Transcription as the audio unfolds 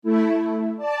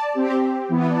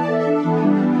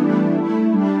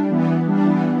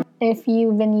if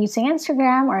you've been using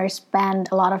Instagram or spend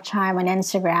a lot of time on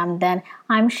Instagram, then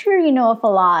I'm sure you know of a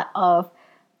lot of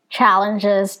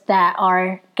challenges that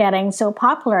are getting so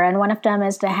popular. And one of them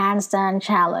is the handstand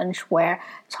challenge, where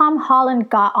Tom Holland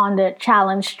got on the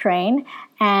challenge train,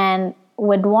 and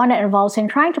with one that involves him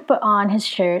trying to put on his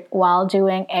shirt while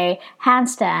doing a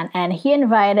handstand, and he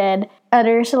invited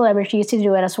other celebrities to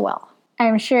do it as well.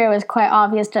 I'm sure it was quite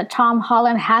obvious that Tom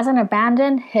Holland hasn't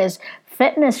abandoned his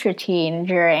fitness routine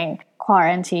during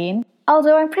quarantine.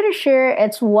 Although I'm pretty sure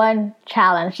it's one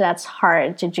challenge that's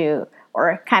hard to do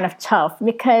or kind of tough,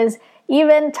 because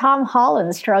even Tom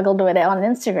Holland struggled with it on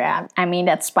Instagram. I mean,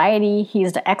 that's Spidey,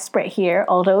 he's the expert here,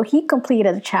 although he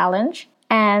completed the challenge.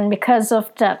 And because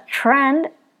of the trend,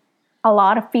 a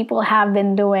lot of people have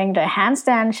been doing the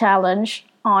handstand challenge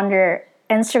on their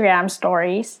Instagram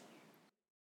stories.